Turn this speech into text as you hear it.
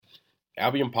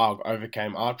Albion Park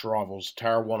overcame arch-rivals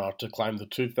Tarrawanna to claim the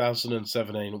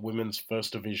 2017 Women's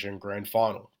First Division Grand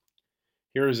Final.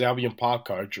 Here is Albion Park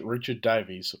coach Richard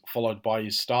Davies, followed by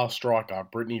his star striker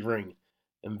Brittany Ring,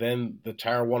 and then the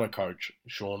Tarrawanna coach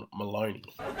Sean Maloney.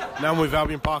 Now I'm with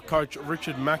Albion Park coach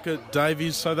Richard Macca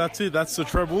Davies. So that's it. That's the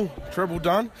treble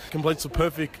done. Completes a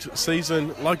perfect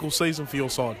season, local season for your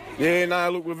side. Yeah,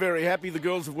 no, look, we're very happy. The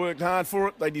girls have worked hard for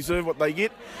it. They deserve what they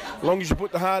get. As long as you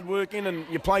put the hard work in and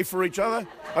you play for each other,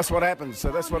 that's what happens.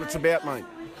 So that's what it's about, mate.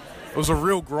 It was a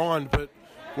real grind, but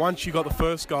once you got the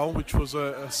first goal, which was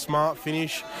a smart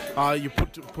finish, you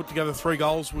put together 3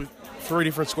 goals with 3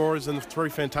 different scorers and 3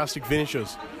 fantastic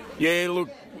finishers. Yeah, look,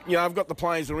 I've got the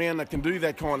players around that can do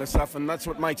that kind of stuff, and that's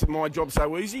what makes my job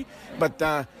so easy. But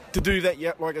to do that,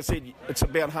 yeah, like I said, it's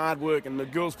about hard work, and the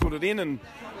girls put it in, and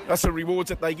that's the rewards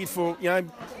that they get for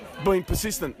being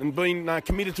persistent and being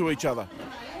committed to each other.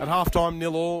 At half-time,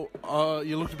 0-0,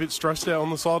 you looked a bit stressed out on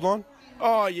the sideline?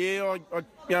 Oh, yeah,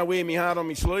 I wear my heart on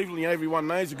my sleeve. Everyone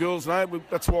knows, the girls know.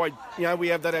 That's why, we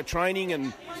have that at training,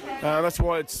 and that's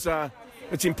why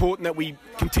it's important that we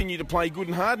continue to play good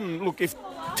and hard. And look, if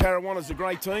Tarrawanna's a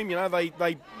great team,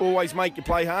 they always make you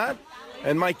play hard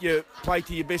and make you play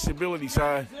to your best ability.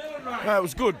 So, it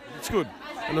was good. It's good.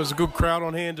 And there was a good crowd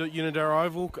on hand at Unidara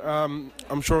Oval.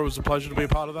 I'm sure it was a pleasure to be a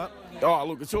part of that. Oh,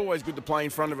 look, it's always good to play in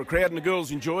front of a crowd, and the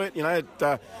girls enjoy it.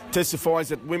 It testifies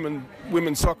that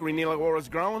women's soccer in Illawarra is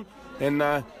growing, and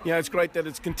it's great that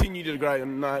it's continued to grow.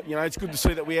 And it's good to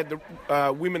see that we had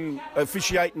the women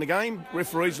officiating the game,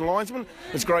 referees and linesmen.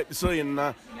 It's great to see, and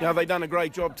they've done a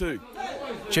great job too.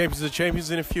 Champions of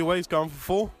champions in a few weeks, going for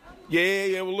 4.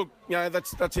 Yeah. Well, look,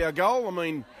 that's our goal. I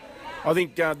mean, I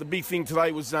think the big thing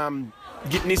today was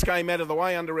getting this game out of the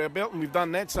way under our belt, and we've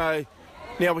done that. So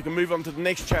now we can move on to the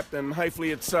next chapter, and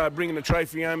hopefully it's bringing the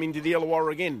trophy home into the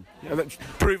Illawarra again. That's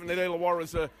proving that Illawarra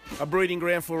is a breeding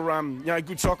ground for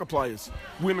good soccer players,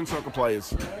 women soccer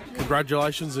players.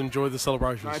 Congratulations, enjoy the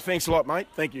celebrations. No, thanks a lot, mate.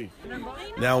 Thank you.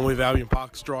 Now I'm with Albion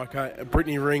Park striker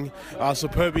Brittany Ring.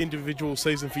 Superb individual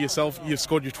season for yourself. You've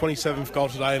scored your 27th goal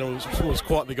today, and it was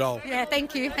quite the goal. Yeah,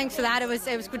 thank you. Thanks for that. It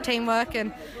was good teamwork,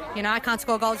 and I can't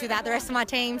score goals without the rest of my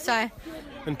team, so.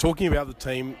 And talking about the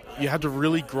team, you had to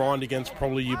really grind against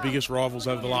probably your biggest rivals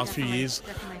over the last few years.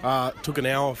 Took an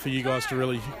hour for you guys to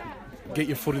really get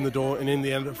your foot in the door, and in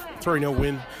the end, a 3-0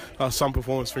 win, some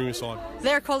performance from your side.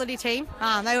 They're a quality team.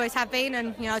 They always have been,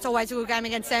 and it's always a good game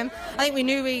against them. I think we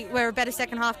knew we were a better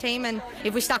second half team, and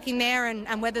if we stuck in there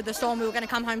and weathered the storm, we were going to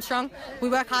come home strong. We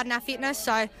work hard in our fitness,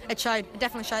 so it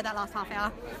definitely showed that last half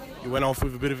hour. You went off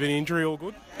with a bit of an injury, all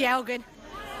good? Yeah, all good.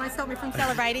 Won't stop me from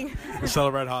celebrating.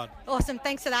 Celebrate hard. Awesome,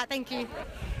 thanks for that, thank you.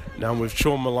 Now I'm with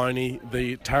Sean Maloney,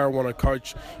 the Tarrawanna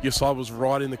coach. Your side was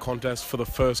right in the contest for the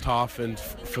first half and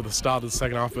for the start of the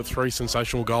second half, but 3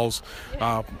 sensational goals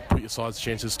put your side's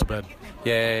chances to bed.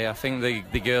 Yeah, I think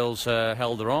the girls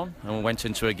held their own, and we went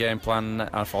into a game plan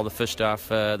for the first half.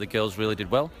 The girls really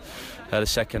did well. The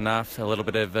second half, a little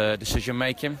bit of decision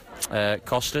making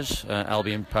cost us.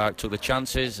 Albion Park took the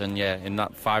chances, and in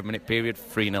that 5-minute period,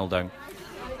 3-0 down.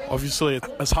 Obviously,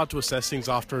 it's hard to assess things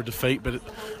after a defeat, but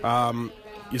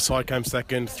your side came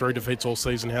second, 3 defeats all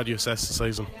season. How do you assess the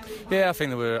season? Yeah, I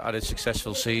think they were at a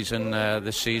successful season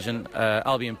this season.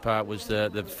 Albion Park was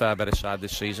the far better side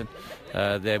this season.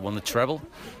 They won the treble.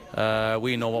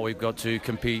 We know what we've got to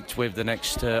compete with the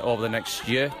next over the next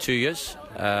 2 years.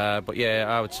 But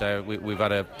I would say we've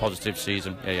had a positive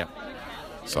season. Yeah.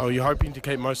 So you're hoping to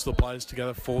keep most of the players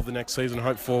together for the next season,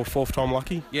 hope for 4th time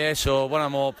lucky? Yeah, so what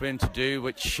I'm hoping to do,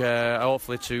 which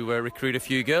hopefully to recruit a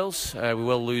few girls. We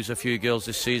will lose a few girls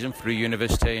this season through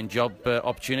university and job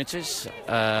opportunities.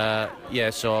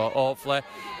 So hopefully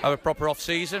have a proper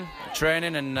off-season,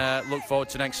 training, and look forward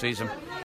to next season.